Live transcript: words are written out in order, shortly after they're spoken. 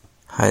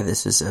Hi,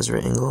 this is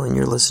Ezra Engel, and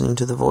you're listening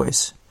to The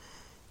Voice,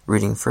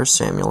 reading 1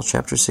 Samuel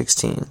chapter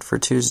 16 for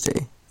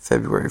Tuesday,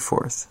 February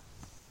 4th.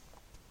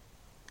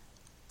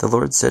 The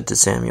Lord said to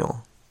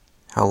Samuel,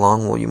 "How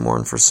long will you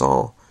mourn for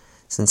Saul,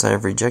 since I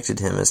have rejected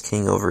him as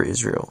king over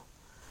Israel?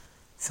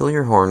 Fill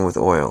your horn with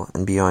oil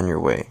and be on your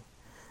way.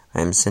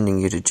 I am sending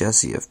you to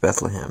Jesse of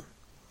Bethlehem.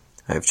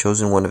 I have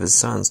chosen one of his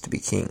sons to be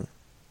king."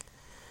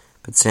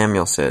 But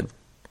Samuel said,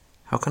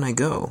 "How can I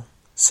go?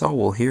 Saul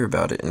will hear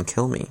about it and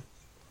kill me."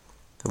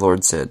 The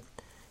Lord said,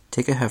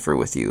 "Take a heifer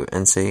with you,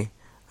 and say,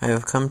 'I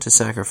have come to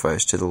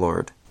sacrifice to the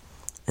Lord.'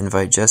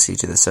 Invite Jesse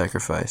to the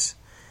sacrifice,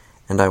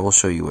 and I will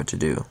show you what to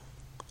do.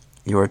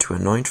 You are to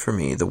anoint for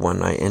me the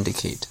one I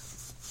indicate."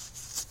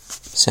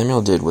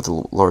 Samuel did what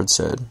the Lord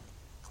said.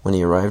 When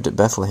he arrived at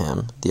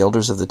Bethlehem, the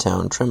elders of the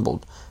town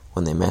trembled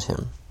when they met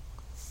him.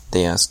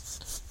 They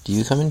asked, "Do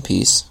you come in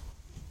peace?"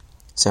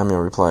 Samuel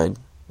replied,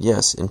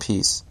 "Yes, in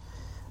peace.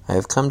 I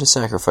have come to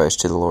sacrifice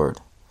to the Lord.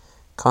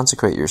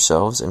 Consecrate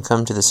yourselves and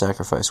come to the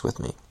sacrifice with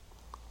me."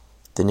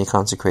 Then he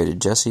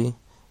consecrated Jesse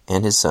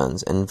and his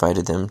sons and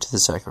invited them to the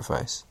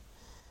sacrifice.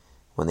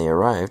 When they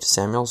arrived,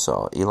 Samuel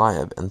saw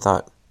Eliab and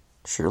thought,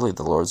 "Surely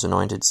the Lord's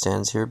anointed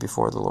stands here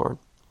before the Lord."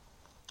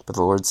 But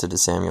the Lord said to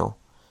Samuel,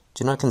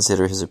 "Do not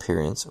consider his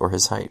appearance or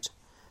his height,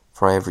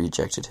 for I have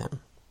rejected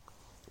him.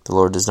 The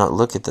Lord does not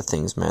look at the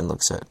things man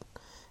looks at.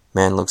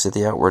 Man looks at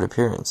the outward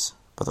appearance,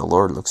 but the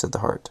Lord looks at the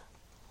heart."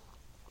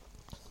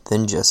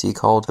 Then Jesse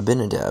called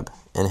Abinadab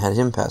and had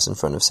him pass in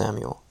front of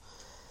Samuel.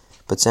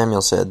 But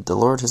Samuel said, "The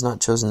Lord has not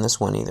chosen this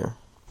one either."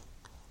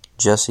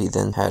 Jesse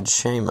then had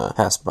Shammah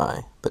pass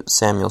by, but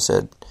Samuel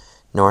said,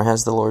 "Nor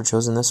has the Lord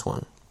chosen this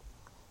one."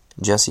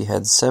 Jesse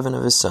had 7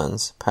 of his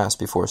sons pass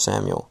before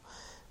Samuel,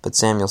 but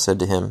Samuel said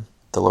to him,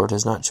 "The Lord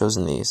has not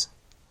chosen these."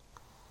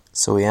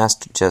 So he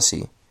asked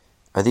Jesse,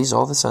 "Are these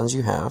all the sons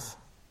you have?"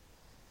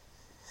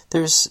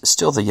 "There's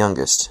still the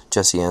youngest,"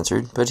 Jesse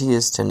answered, "but he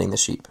is tending the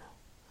sheep."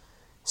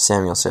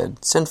 Samuel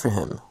said, "Send for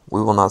him. We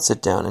will not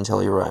sit down until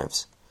he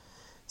arrives."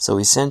 So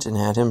he sent and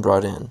had him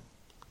brought in.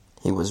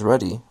 He was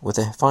ruddy, with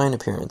a fine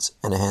appearance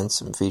and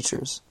handsome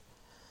features.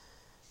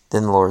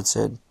 Then the Lord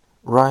said,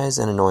 "Rise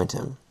and anoint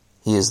him.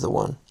 He is the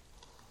one."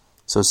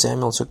 So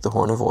Samuel took the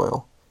horn of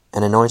oil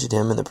and anointed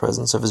him in the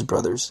presence of his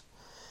brothers.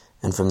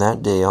 And from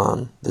that day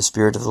on, the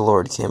Spirit of the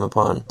Lord came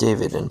upon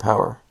David in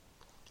power.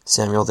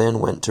 Samuel then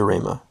went to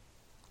Ramah.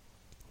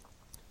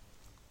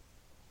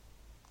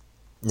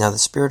 Now the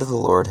Spirit of the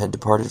Lord had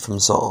departed from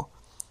Saul,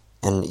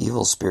 and an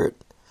evil spirit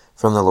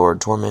from the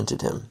Lord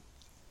tormented him.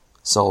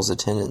 Saul's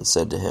attendants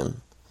said to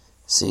him,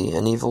 "See,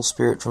 an evil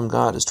spirit from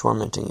God is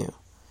tormenting you.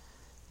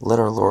 Let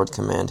our Lord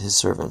command his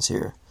servants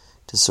here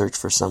to search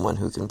for someone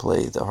who can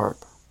play the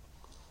harp.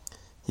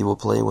 He will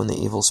play when the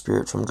evil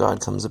spirit from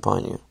God comes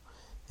upon you,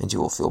 and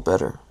you will feel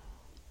better."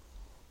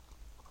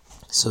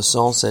 So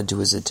Saul said to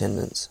his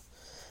attendants,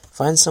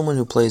 "Find someone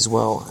who plays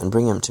well, and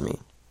bring him to me."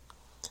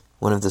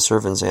 One of the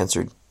servants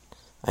answered,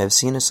 "I have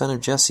seen a son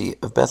of Jesse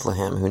of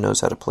Bethlehem who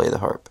knows how to play the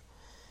harp.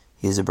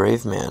 He is a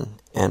brave man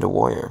and a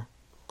warrior.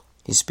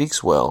 He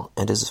speaks well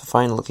and is a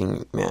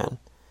fine-looking man,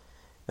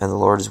 and the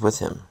Lord is with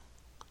him."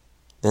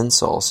 Then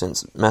Saul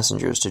sent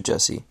messengers to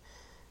Jesse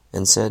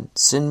and said,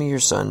 "Send me your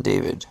son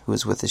David, who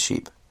is with the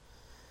sheep."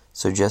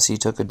 So Jesse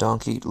took a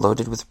donkey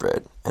loaded with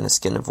bread and a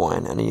skin of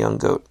wine and a young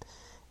goat,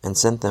 and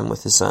sent them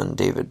with his son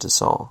David to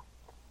Saul.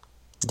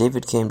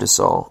 David came to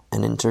Saul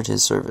and entered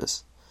his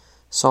service.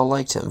 Saul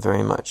liked him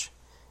very much,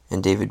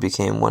 and David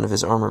became one of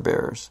his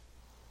armor-bearers.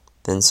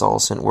 Then Saul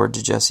sent word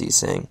to Jesse,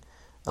 saying,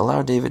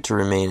 "Allow David to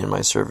remain in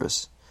my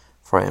service,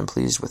 for I am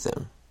pleased with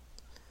him."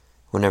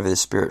 Whenever the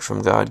Spirit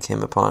from God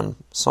came upon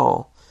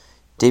Saul,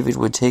 David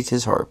would take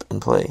his harp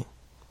and play.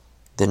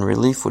 Then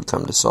relief would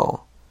come to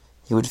Saul.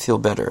 He would feel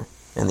better,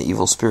 and the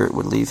evil spirit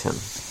would leave him.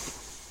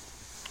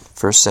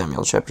 1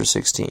 Samuel chapter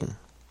 16.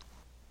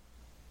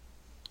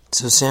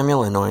 So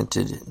Samuel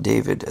anointed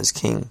David as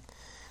king,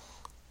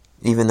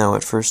 even though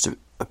at first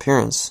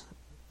appearance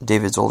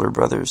David's older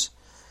brothers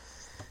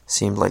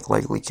seemed like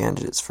likely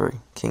candidates for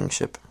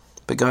kingship.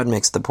 But God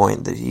makes the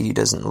point that he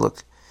doesn't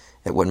look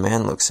at what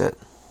man looks at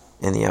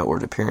in the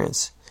outward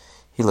appearance.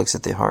 He looks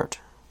at the heart,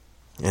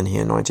 and he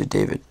anointed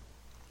David.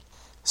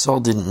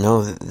 Saul didn't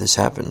know that this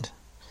happened,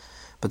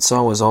 but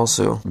Saul was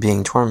also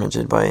being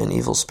tormented by an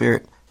evil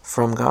spirit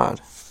from God.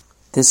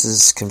 This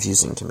is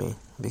confusing to me,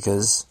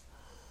 because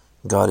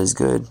God is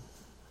good.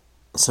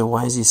 So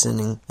why is he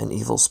sending an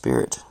evil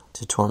spirit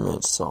to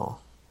torment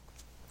Saul?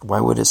 Why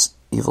would this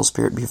evil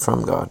spirit be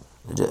from God?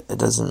 It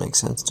doesn't make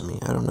sense to me.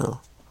 I don't know.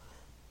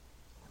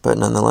 But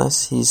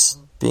nonetheless, he's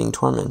being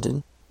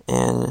tormented.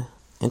 And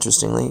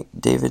interestingly,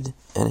 David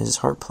and his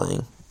harp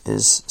playing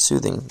is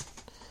soothing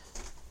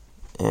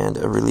and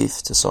a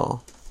relief to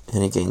Saul.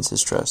 And he gains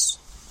his trust.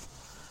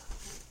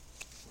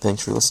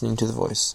 Thanks for listening to The Voice.